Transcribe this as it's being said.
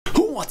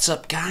What's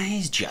up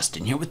guys,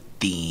 Justin here with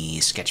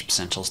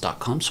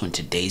TheSketchUpEssentials.com. So in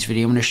today's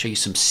video, I'm going to show you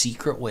some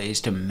secret ways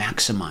to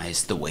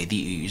maximize the way that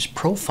you use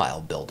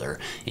Profile Builder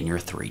in your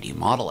 3D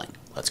modeling.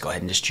 Let's go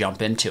ahead and just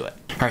jump into it.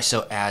 All right,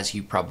 so as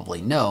you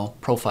probably know,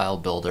 Profile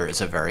Builder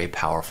is a very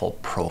powerful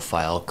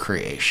profile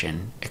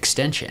creation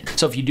extension.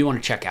 So if you do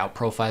want to check out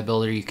Profile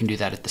Builder, you can do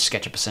that at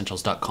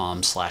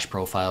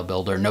TheSketchUpEssentials.com/Profile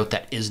Builder. Note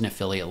that is an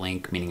affiliate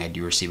link, meaning I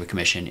do receive a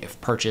commission if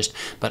purchased,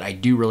 but I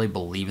do really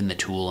believe in the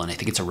tool and I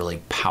think it's a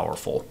really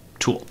powerful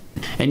tool.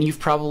 And you've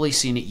probably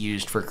seen it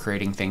used for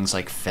creating things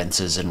like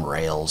fences and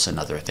rails and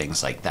other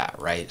things like that,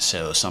 right?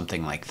 So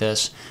something like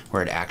this,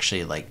 where it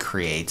actually like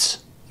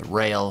creates the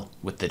rail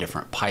with the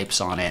different pipes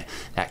on it,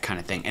 that kind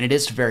of thing. And it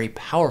is very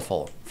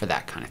powerful for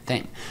that kind of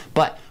thing.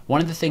 But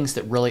one of the things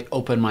that really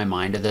opened my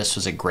mind to this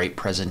was a great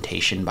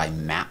presentation by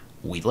Matt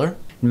Wheeler.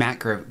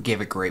 Matt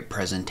gave a great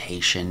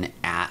presentation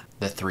at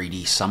the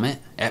 3D Summit,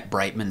 at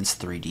Brightman's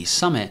 3D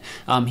Summit.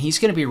 He's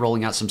going to be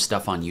rolling out some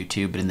stuff on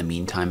YouTube, but in the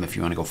meantime, if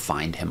you want to go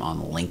find him on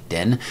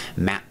LinkedIn,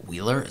 Matt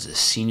Wheeler is a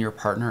senior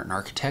partner and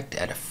architect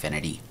at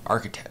Affinity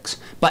Architects.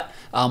 But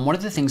one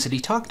of the things that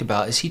he talked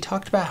about is he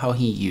talked about how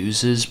he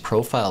uses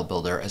Profile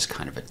Builder as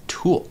kind of a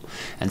tool.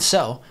 And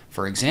so,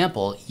 for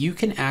example, you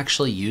can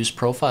actually use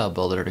Profile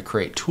Builder to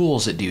create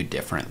tools that do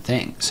different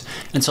things.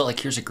 And so like,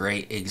 here's a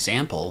great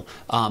example.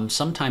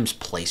 Sometimes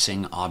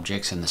placing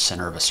objects in the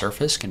center of a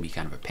surface can be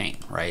kind of a pain,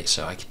 right?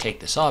 So I could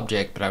take this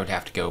object, but I would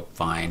have to go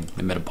find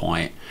the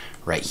midpoint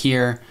right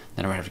here.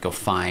 Then I would have to go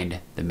find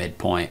the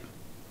midpoint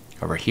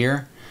over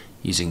here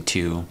using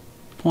 2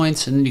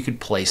 points, and then you could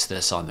place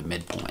this on the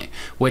midpoint,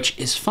 which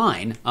is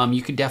fine.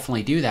 You could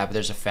definitely do that, but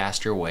there's a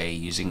faster way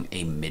using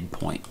a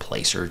midpoint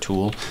placer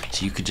tool.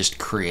 So you could just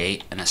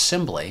create an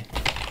assembly.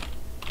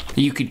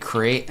 You could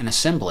create an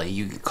assembly,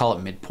 you could call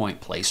it midpoint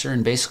placer,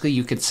 and basically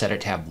you could set it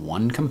to have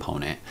one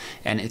component,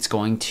 and it's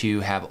going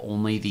to have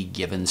only the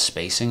given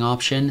spacing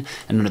option.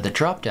 And under the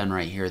drop down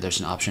right here, there's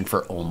an option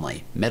for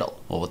only middle.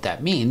 Well, what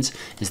that means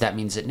is that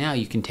now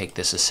you can take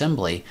this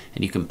assembly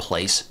and you can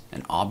place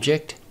an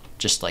object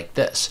just like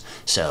this.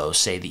 So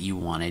say that you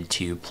wanted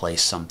to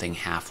place something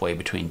halfway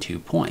between 2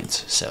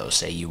 points. So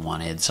say you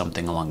wanted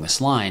something along this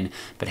line,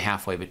 but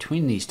halfway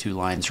between these 2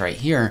 lines right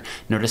here,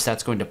 notice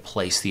that's going to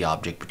place the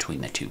object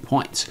between the 2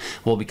 points.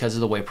 Well, because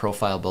of the way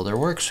Profile Builder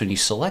works, when you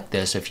select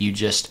this, if you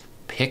just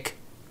pick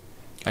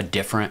a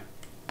different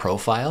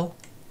profile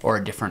or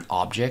a different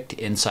object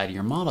inside of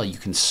your model, you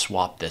can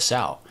swap this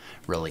out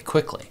really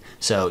quickly.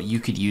 So you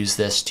could use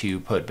this to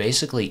put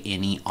basically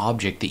any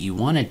object that you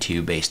wanted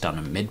to based on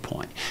a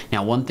midpoint.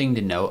 Now, one thing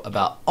to note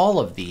about all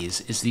of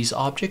these is these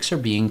objects are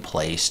being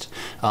placed,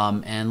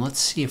 and let's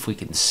see if we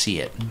can see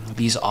it.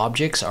 These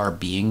objects are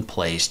being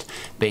placed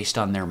based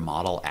on their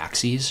model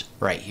axes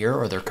right here,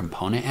 or their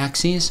component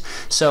axes.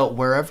 So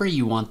wherever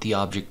you want the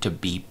object to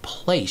be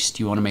placed,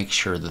 you want to make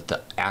sure that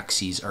the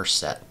axes are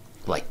set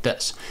like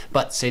this.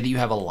 But say that you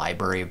have a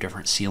library of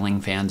different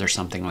ceiling fans or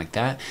something like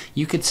that,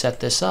 you could set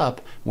this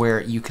up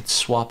where you could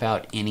swap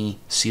out any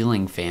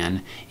ceiling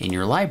fan in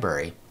your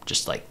library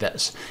just like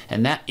this.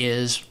 And that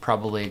is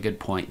probably a good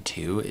point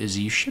too, is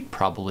you should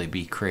probably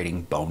be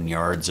creating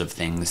boneyards of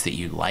things that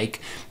you like,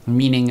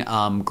 meaning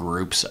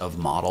groups of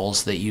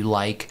models that you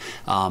like,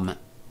 that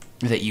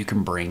you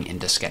can bring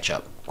into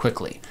SketchUp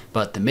quickly.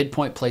 But the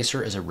midpoint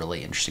placer is a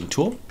really interesting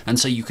tool. And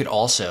so you could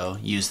also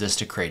use this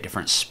to create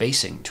different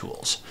spacing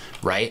tools,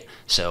 right?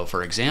 So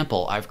for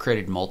example, I've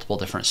created multiple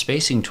different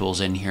spacing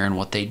tools in here, and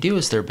what they do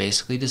is they're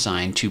basically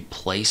designed to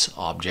place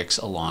objects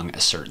along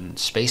a certain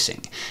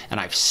spacing. And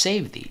I've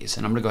saved these,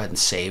 and I'm gonna go ahead and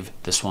save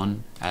this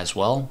one as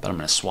well, but I'm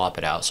gonna swap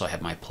it out so I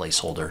have my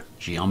placeholder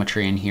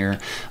geometry in here,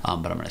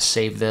 but I'm gonna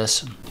save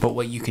this. But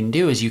what you can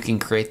do is you can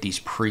create these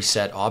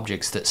preset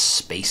objects that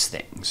space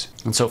things.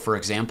 And so for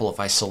example, if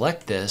I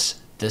select this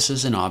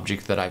is an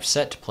object that I've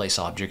set to place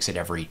objects at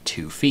every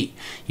 2 feet.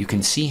 You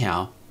can see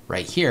how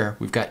right here,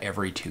 we've got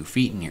every 2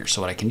 feet in here.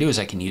 So what I can do is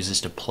I can use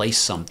this to place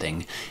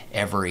something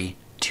every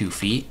 2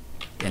 feet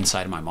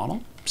inside of my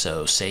model.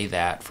 So say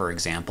that, for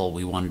example,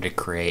 we wanted to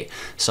create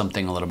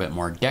something a little bit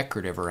more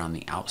decorative around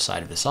the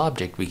outside of this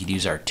object. We could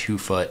use our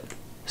 2-foot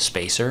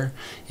spacer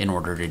in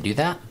order to do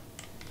that,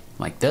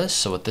 like this.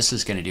 So what this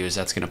is going to do is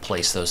that's going to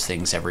place those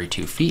things every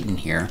 2 feet in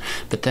here,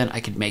 but then I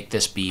could make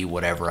this be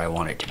whatever I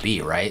want it to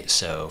be, right?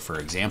 So for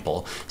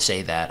example,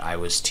 say that I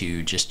was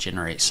to just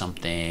generate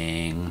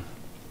something.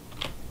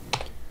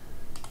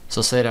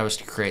 So say that I was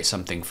to create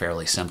something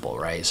fairly simple,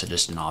 right? So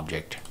just an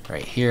object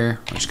right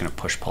here. I'm just going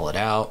to pull it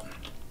out,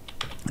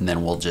 and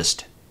then we'll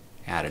just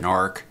add an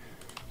arc.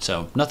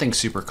 So nothing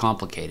super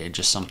complicated,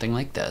 just something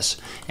like this.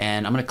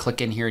 And I'm gonna click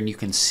in here and you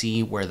can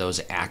see where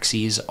those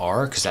axes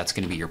are, because that's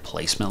gonna be your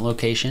placement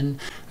location.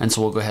 And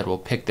so we'll go ahead, we'll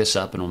pick this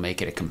up and we'll make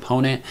it a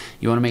component.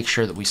 You wanna make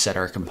sure that we set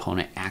our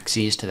component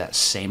axes to that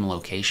same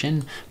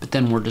location, but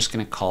then we're just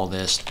gonna call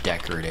this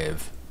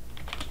decorative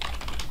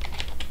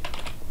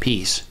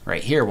piece.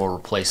 Right here, we'll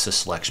replace the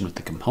selection with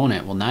the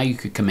component. Well, now you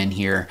could come in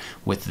here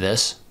with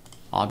this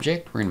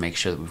object. We're gonna make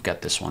sure that we've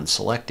got this one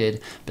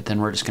selected, but then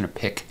we're just gonna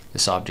pick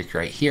this object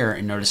right here,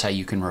 and notice how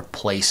you can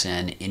replace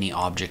in any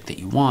object that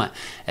you want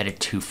at a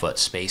 2-foot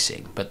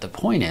spacing. But the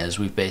point is,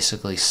 we've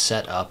basically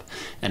set up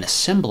an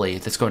assembly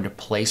that's going to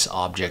place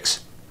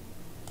objects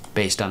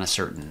based on a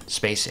certain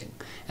spacing.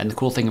 And the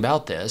cool thing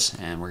about this,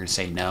 and we're going to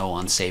say no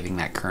on saving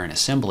that current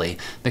assembly,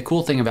 the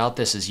cool thing about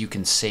this is you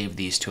can save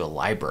these to a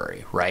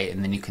library, right?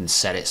 And then you can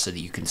set it so that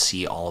you can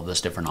see all of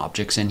those different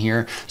objects in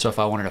here. So if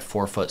I wanted a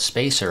 4-foot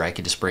spacer, I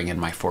could just bring in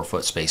my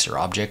 4-foot spacer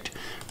object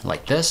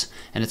like this,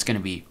 and it's going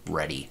to be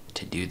ready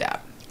to do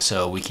that.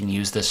 So we can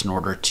use this in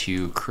order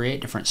to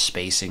create different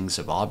spacings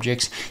of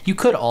objects. You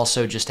could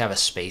also just have a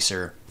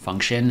spacer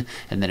function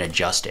and then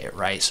adjust it,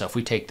 right? So if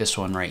we take this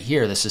one right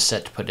here, this is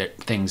set to put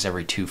things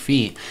every 2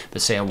 feet,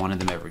 but say I wanted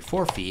them every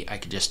 4 feet, I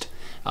could just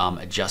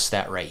adjust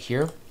that right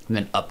here and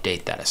then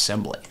update that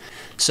assembly.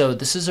 So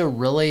this is a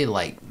really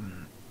like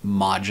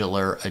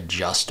modular,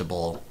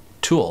 adjustable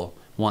tool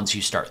once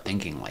you start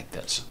thinking like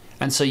this.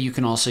 And so you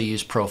can also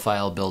use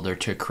Profile Builder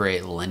to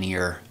create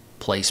linear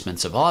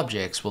placements of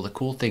objects. Well, the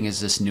cool thing is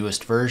this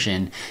newest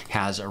version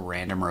has a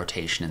random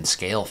rotation and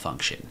scale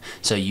function.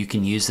 So you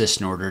can use this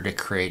in order to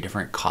create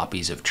different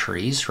copies of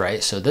trees,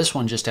 right? So this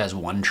one just has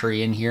one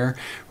tree in here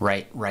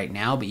right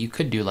now, but you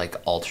could do like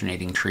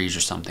alternating trees or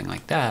something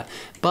like that.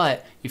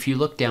 But if you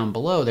look down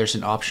below, there's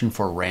an option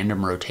for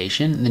random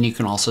rotation, and then you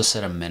can also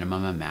set a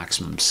minimum and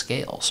maximum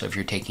scale. So if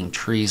you're taking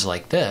trees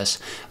like this,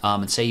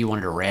 and say you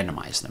wanted to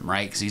randomize them,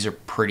 right? Because these are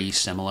pretty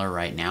similar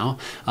right now.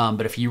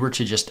 But if you were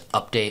to just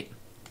update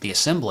the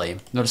assembly,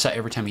 notice that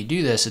every time you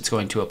do this, it's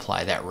going to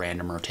apply that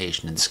random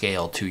rotation and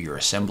scale to your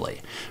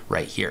assembly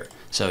right here.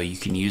 So you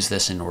can use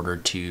this in order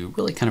to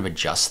really kind of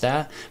adjust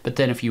that. But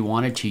then if you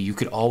wanted to, you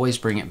could always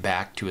bring it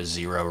back to a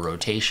 0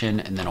 rotation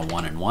and then a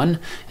 1 and 1,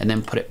 and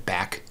then put it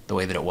back the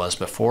way that it was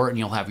before, and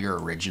you'll have your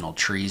original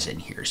trees in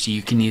here. So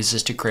you can use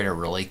this to create a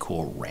really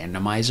cool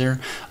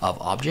randomizer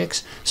of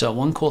objects. So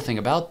one cool thing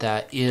about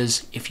that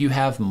is if you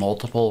have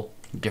multiple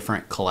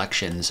different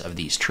collections of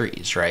these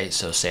trees, right?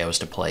 So say I was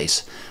to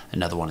place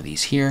another one of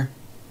these here.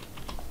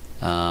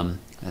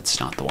 That's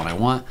not the one I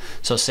want.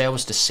 So say I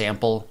was to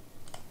sample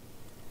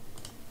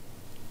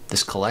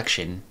this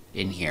collection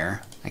in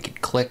here, I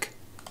could click,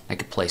 I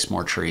could place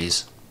more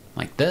trees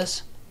like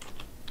this.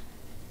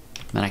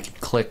 Then I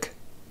could click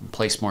and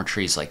place more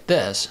trees like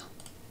this.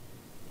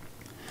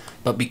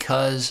 But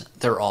because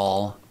they're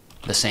all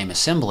the same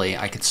assembly,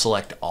 I could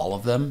select all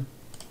of them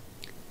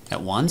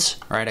at once,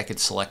 right? I could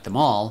select them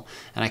all,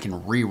 and I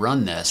can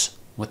rerun this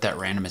with that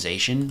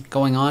randomization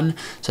going on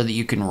so that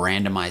you can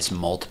randomize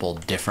multiple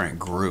different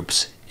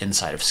groups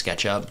inside of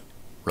SketchUp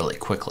really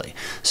quickly.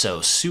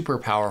 So super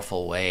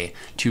powerful way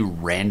to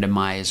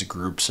randomize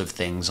groups of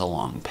things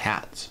along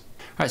paths.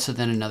 All right, so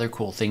then another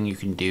cool thing you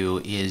can do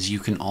is you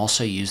can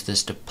also use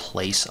this to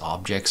place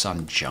objects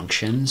on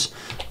junctions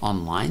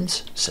on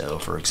lines. So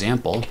for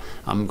example,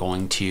 I'm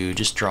going to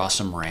just draw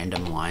some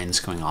random lines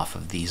going off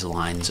of these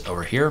lines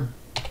over here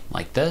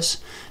like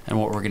this. And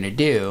what we're going to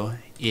do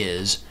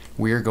is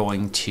we're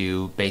going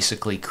to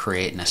basically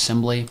create an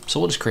assembly. So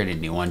we'll just create a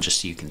new one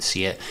just so you can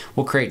see it.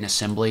 We'll create an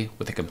assembly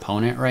with a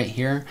component right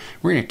here.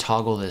 We're going to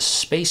toggle this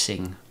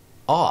spacing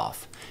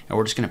off, and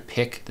we're just going to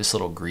pick this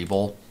little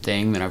greeble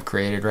thing that I've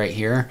created right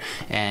here.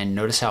 And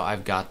notice how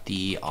I've got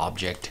the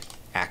object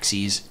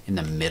axes in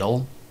the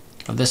middle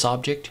of this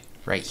object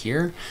right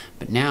here.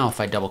 But now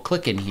if I double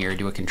click in here,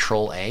 do a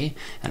Control A,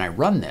 and I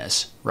run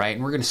this, right?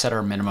 And we're going to set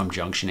our minimum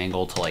junction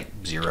angle to like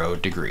 0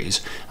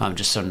 degrees,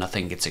 just so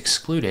nothing gets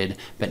excluded.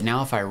 But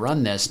now if I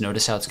run this,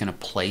 notice how it's going to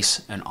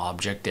place an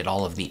object at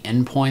all of the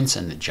endpoints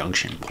and the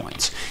junction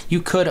points.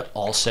 You could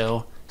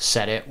also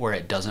set it where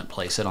it doesn't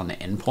place it on the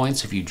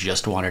endpoints if you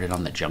just wanted it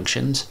on the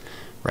junctions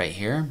right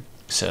here.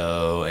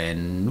 So,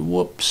 and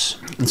whoops.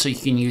 And so you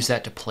can use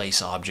that to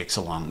place objects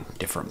along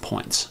different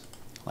points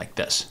like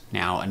this.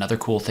 Now, another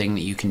cool thing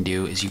that you can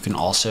do is you can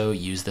also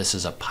use this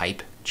as a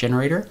pipe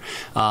generator.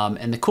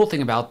 And the cool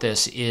thing about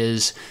this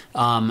is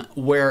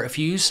where if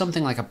you use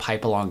something like a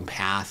pipe along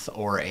path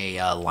or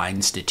a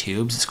lines to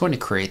tubes, it's going to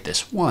create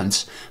this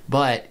once.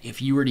 But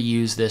if you were to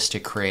use this to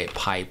create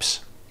pipes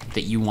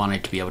that you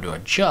wanted to be able to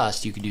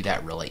adjust, you could do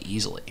that really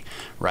easily,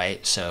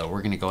 right? So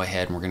we're going to go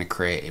ahead and we're going to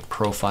create a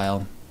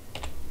profile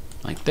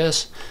like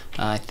this.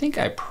 I think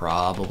I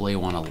probably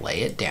want to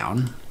lay it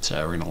down.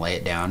 So we're going to lay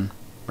it down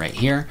right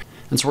here.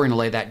 And so we're going to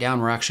lay that down.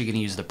 We're actually going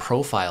to use the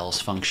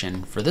profiles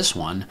function for this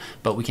one,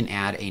 but we can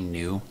add a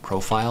new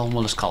profile.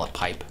 We'll just call it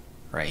pipe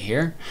right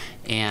here.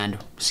 And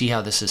see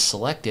how this is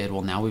selected?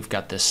 Well, now we've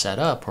got this set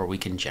up where we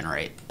can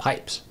generate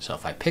pipes. So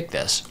if I pick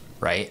this,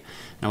 right,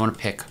 and I want to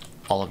pick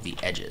all of the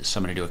edges. So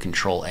I'm going to do a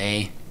Control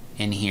A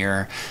in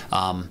here.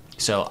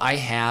 So I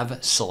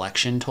have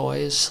selection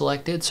toys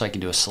selected, so I can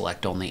do a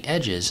select only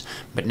edges,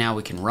 but now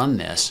we can run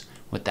this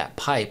with that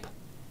pipe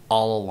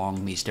all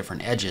along these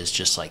different edges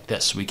just like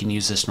this. We can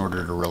use this in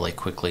order to really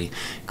quickly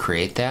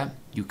create that.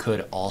 You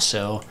could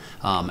also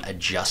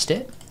adjust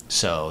it.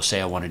 So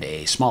say I wanted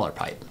a smaller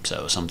pipe,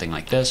 so something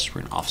like this.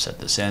 We're going to offset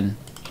this in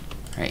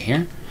right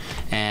here.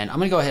 And I'm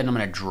going to go ahead and I'm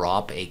going to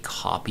drop a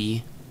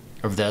copy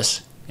of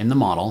this in the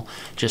model,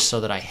 just so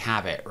that I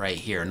have it right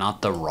here,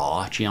 not the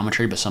raw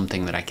geometry, but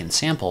something that I can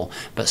sample.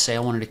 But say I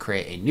wanted to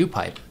create a new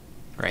pipe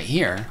right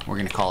here, we're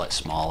going to call it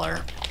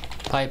smaller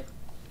pipe,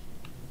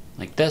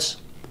 like this.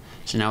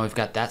 So now we've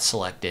got that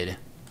selected,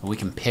 and we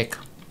can pick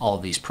all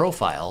of these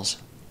profiles,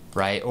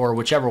 right? Or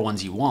whichever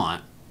ones you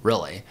want,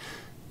 really.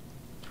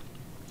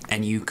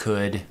 And you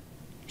could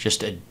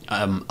just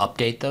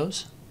update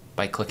those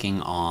by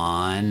clicking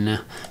on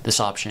this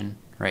option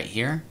right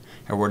here.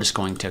 And we're just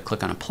going to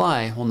click on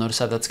apply. Well, notice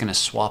how that's going to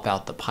swap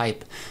out the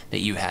pipe that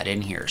you had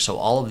in here. So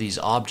all of these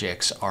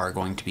objects are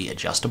going to be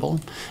adjustable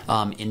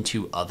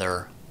into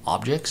other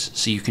objects.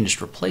 So you can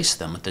just replace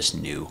them with this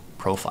new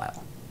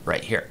profile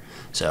right here.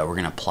 So we're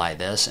going to apply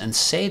this and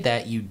say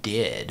that you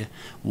did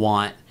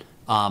want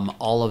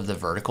all of the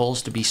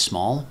verticals to be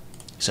small.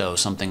 So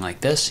something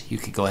like this, you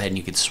could go ahead and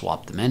you could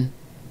swap them in.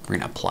 We're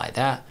going to apply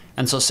that.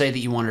 And so say that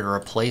you wanted to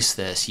replace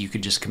this, you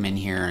could just come in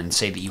here and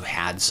say that you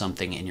had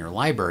something in your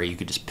library. You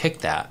could just pick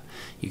that.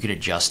 You could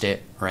adjust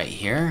it right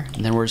here.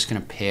 And then we're just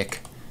going to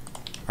pick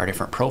our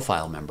different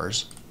profile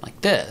members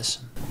like this.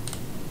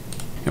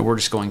 And we're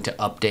just going to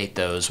update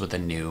those with a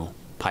new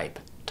pipe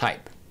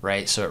type,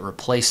 right? So it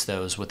replaced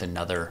those with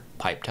another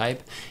pipe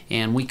type.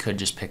 And we could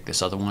just pick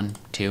this other one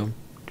too,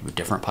 do a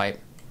different pipe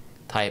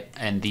type,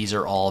 and these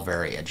are all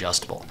very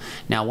adjustable.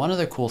 Now, one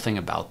other cool thing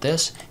about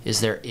this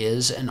is there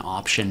is an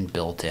option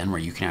built in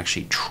where you can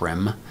actually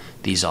trim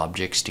these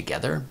objects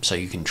together. So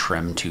you can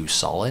trim to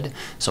solid.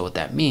 So what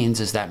that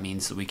means is that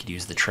we could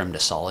use the trim to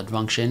solid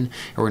function.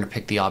 And we're going to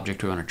pick the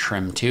object we want to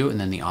trim to, and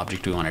then the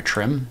object we want to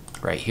trim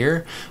right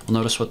here. Well,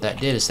 notice what that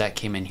did is that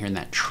came in here and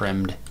that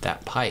trimmed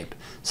that pipe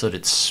so that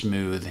it's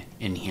smooth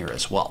in here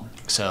as well.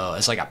 So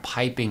it's like a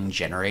piping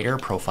generator.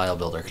 Profile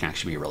Builder can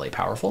actually be really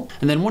powerful.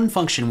 And then one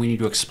function we need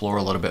to explore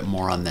a little bit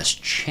more on this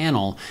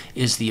channel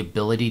is the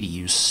ability to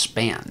use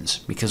spans,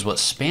 because what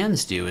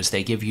spans do is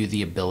they give you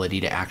the ability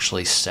to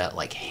actually set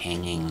like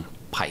hanging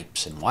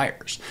pipes and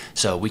wires.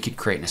 So we could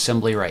create an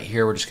assembly right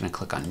here. We're just going to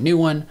click on new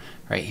one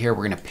right here.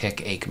 We're going to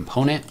pick a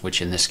component,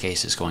 which in this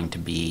case is going to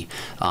be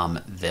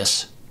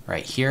this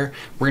right here.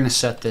 We're going to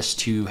set this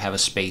to have a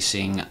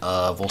spacing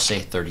of, we'll say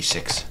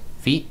 36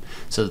 feet,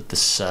 so that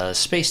this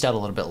spaced out a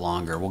little bit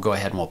longer. We'll go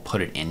ahead and we'll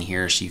put it in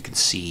here so you can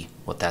see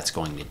what that's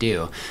going to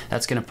do.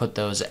 That's going to put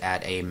those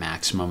at a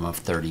maximum of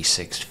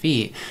 36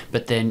 feet,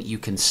 but then you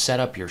can set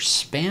up your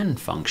span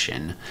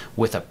function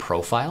with a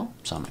profile.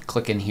 So I'm going to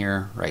click in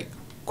here right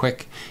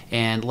quick,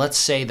 and let's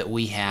say that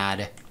we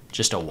had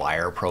just a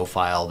wire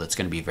profile that's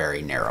going to be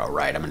very narrow,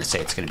 right? I'm going to say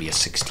it's going to be a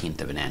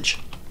 1/16 of an inch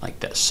like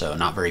this, so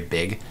not very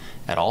big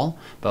at all.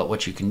 But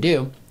what you can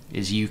do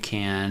is you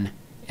can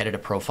edit a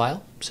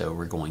profile. So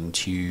we're going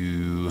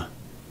to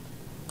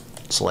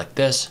select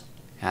this,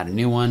 add a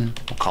new one,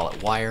 we'll call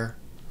it wire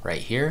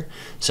right here.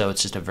 So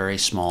it's just a very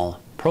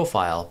small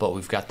profile, but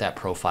we've got that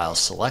profile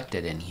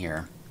selected in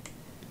here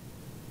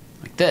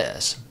like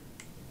this.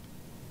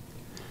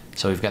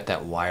 So we've got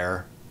that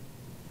wire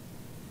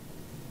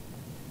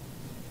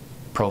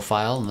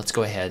profile, and let's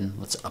go ahead and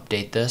let's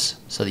update this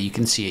so that you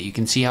can see it. You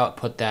can see how it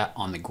put that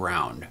on the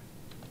ground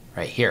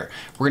right here.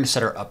 We're going to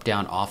set our up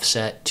down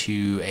offset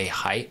to a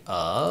height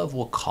of,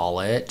 we'll call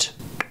it,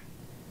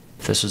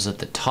 if this was at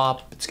the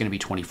top, it's going to be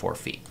 24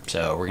 feet.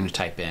 So we're going to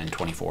type in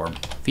 24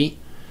 feet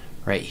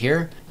right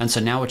here. And so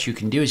now what you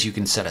can do is you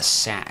can set a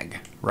sag,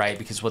 right?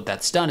 Because what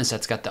that's done is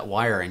that's got that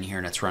wire in here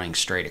and it's running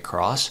straight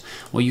across.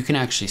 Well, you can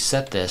actually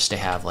set this to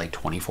have like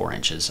 24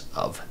 inches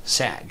of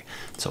sag.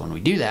 So when we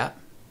do that,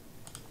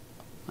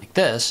 like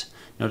this,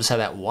 notice how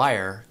that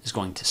wire is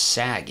going to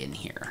sag in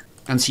here.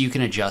 And so you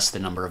can adjust the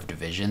number of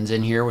divisions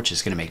in here, which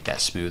is going to make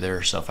that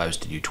smoother. So if I was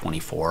to do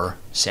 24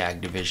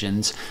 sag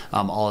divisions,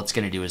 all it's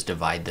going to do is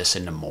divide this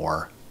into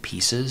more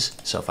pieces.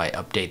 So if I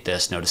update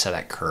this, notice how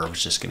that curve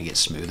is just going to get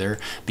smoother.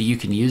 But you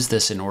can use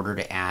this in order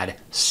to add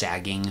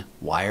sagging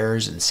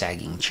wires and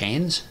sagging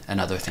chains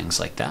and other things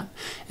like that.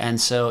 And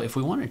so if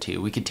we wanted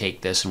to, we could take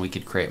this and we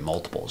could create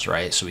multiples,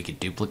 right? So we could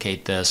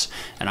duplicate this,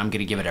 and I'm going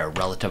to give it a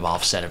relative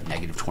offset of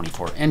negative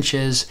 24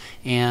 inches,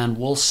 and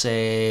we'll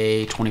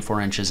say 24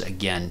 inches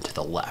again to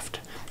the left.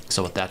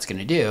 So what that's going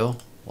to do,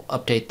 we'll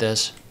update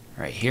this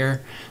right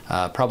here.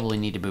 Probably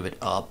need to move it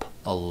up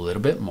a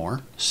little bit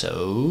more.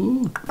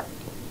 So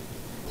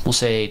we'll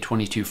say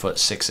 22 foot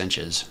 6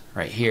 inches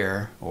right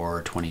here,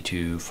 or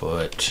 22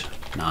 foot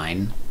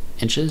 9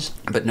 inches.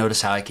 But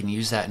notice how I can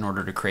use that in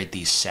order to create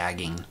these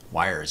sagging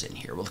wires in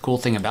here. Well, the cool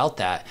thing about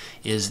that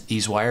is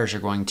these wires are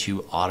going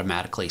to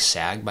automatically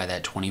sag by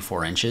that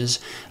 24 inches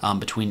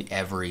between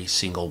every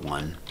single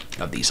one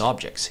of these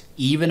objects,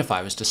 even if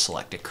I was to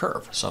select a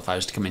curve. So if I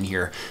was to come in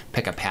here,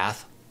 pick a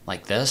path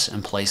like this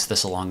and place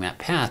this along that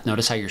path,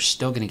 notice how you're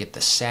still going to get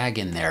the sag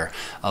in there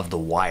of the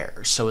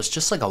wires. So it's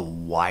just like a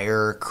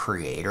wire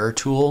creator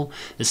tool.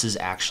 This is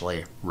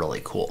actually really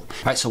cool.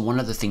 All right, so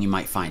one other thing you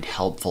might find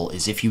helpful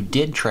is if you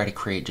did try to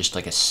create just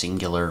like a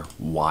singular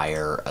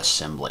wire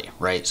assembly,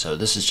 right? So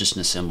this is just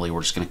an assembly.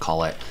 We're just going to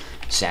call it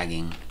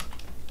sagging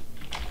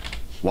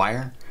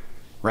wire.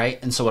 right?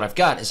 And so what I've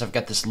got is I've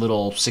got this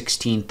little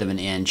 1/16 of an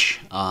inch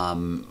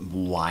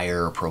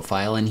wire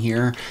profile in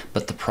here,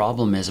 but the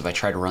problem is if I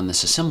try to run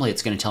this assembly,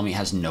 it's going to tell me it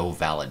has no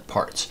valid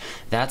parts.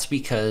 That's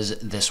because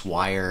this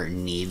wire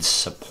needs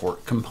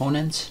support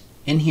components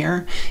in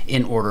here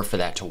in order for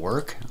that to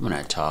work. I'm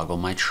going to toggle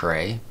my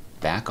tray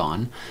back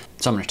on.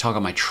 So I'm going to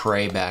toggle my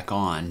tray back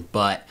on,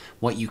 but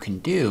what you can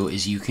do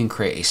is you can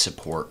create a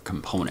support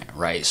component,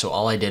 right? So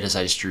all I did is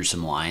I just drew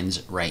some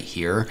lines right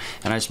here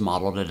and I just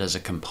modeled it as a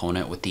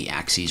component with the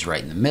axes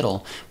right in the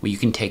middle. Well, you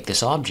can take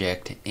this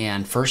object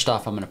and first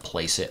off, I'm going to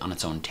place it on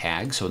its own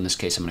tag. So in this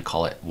case, I'm going to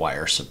call it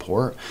wire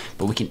support,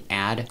 but we can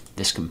add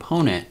this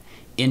component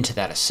into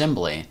that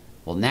assembly.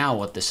 Well, now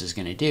what this is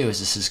going to do is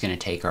this is going to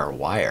take our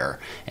wire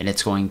and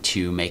it's going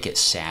to make it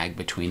sag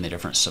between the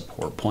different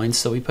support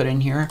points that we put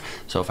in here.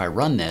 So if I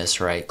run this,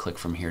 right, click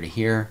from here to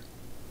here,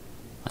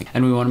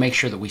 and we want to make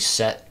sure that we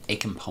set a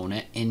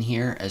component in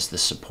here as the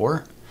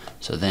support.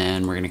 So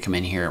then we're going to come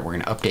in here and we're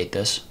going to update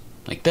this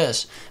like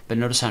this, but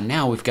notice how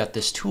now we've got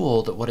this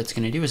tool that what it's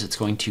going to do is it's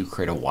going to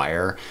create a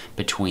wire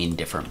between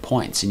different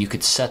points, and you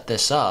could set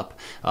this up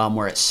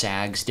where it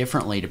sags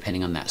differently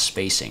depending on that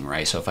spacing,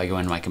 right? So if I go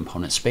into my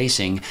component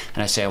spacing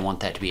and I say I want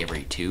that to be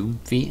every 2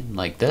 feet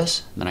like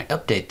this, then I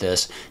update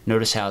this,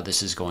 notice how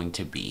this is going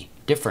to be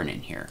different in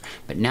here.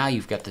 But now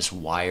you've got this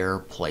wire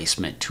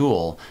placement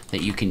tool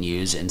that you can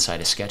use inside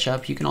of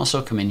SketchUp. You can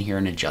also come in here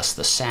and adjust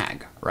the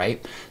sag,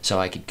 right? So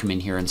I could come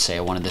in here and say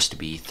I wanted this to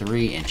be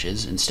 3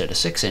 inches instead of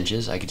 6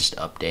 inches. I could just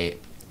update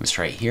this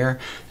right here.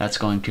 That's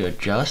going to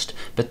adjust.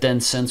 But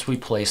then since we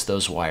place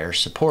those wire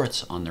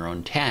supports on their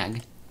own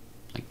tag,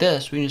 like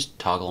this, we can just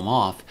toggle them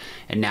off,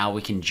 and now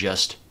we can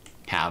just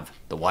have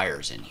the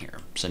wires in here.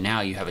 So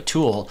now you have a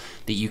tool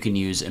that you can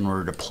use in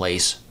order to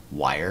place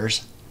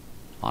wires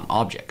on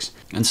objects.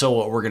 And so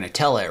what we're going to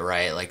tell it,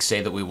 right, like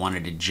say that we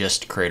wanted to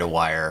just create a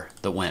wire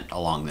that went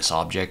along this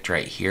object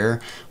right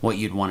here, what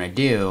you'd want to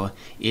do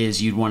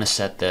is you'd want to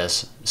set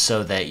this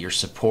so that your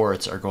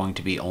supports are going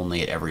to be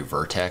only at every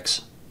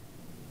vertex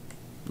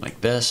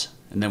like this.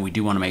 And then we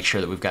do want to make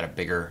sure that we've got a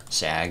bigger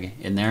sag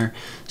in there.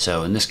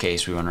 So in this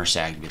case, we want our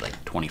sag to be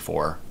like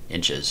 24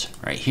 inches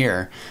right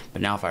here.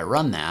 But now if I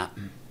run that,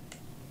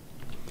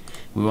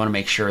 we want to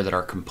make sure that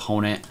our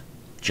component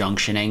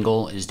junction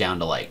angle is down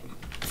to like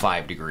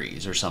 5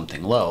 degrees or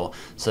something low,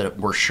 so that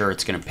we're sure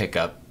it's going to pick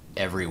up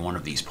every one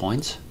of these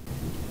points.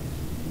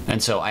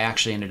 And so I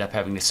actually ended up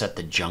having to set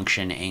the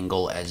junction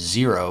angle as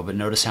 0, but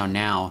notice how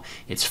now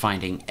it's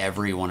finding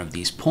every one of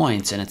these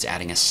points and it's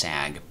adding a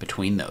sag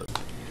between those.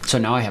 So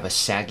now I have a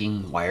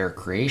sagging wire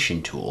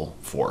creation tool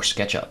for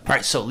SketchUp. All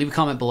right, so leave a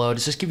comment below.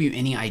 Does this give you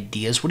any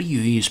ideas? What do you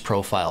use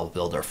Profile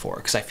Builder for?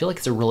 Because I feel like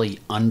it's a really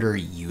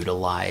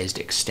underutilized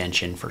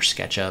extension for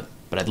SketchUp,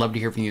 but I'd love to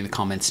hear from you in the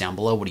comments down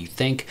below. What do you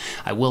think?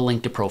 I will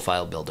link to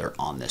Profile Builder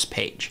on this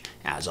page.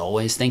 As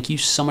always, thank you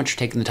so much for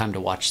taking the time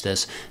to watch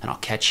this, and I'll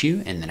catch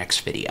you in the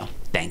next video.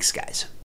 Thanks, guys.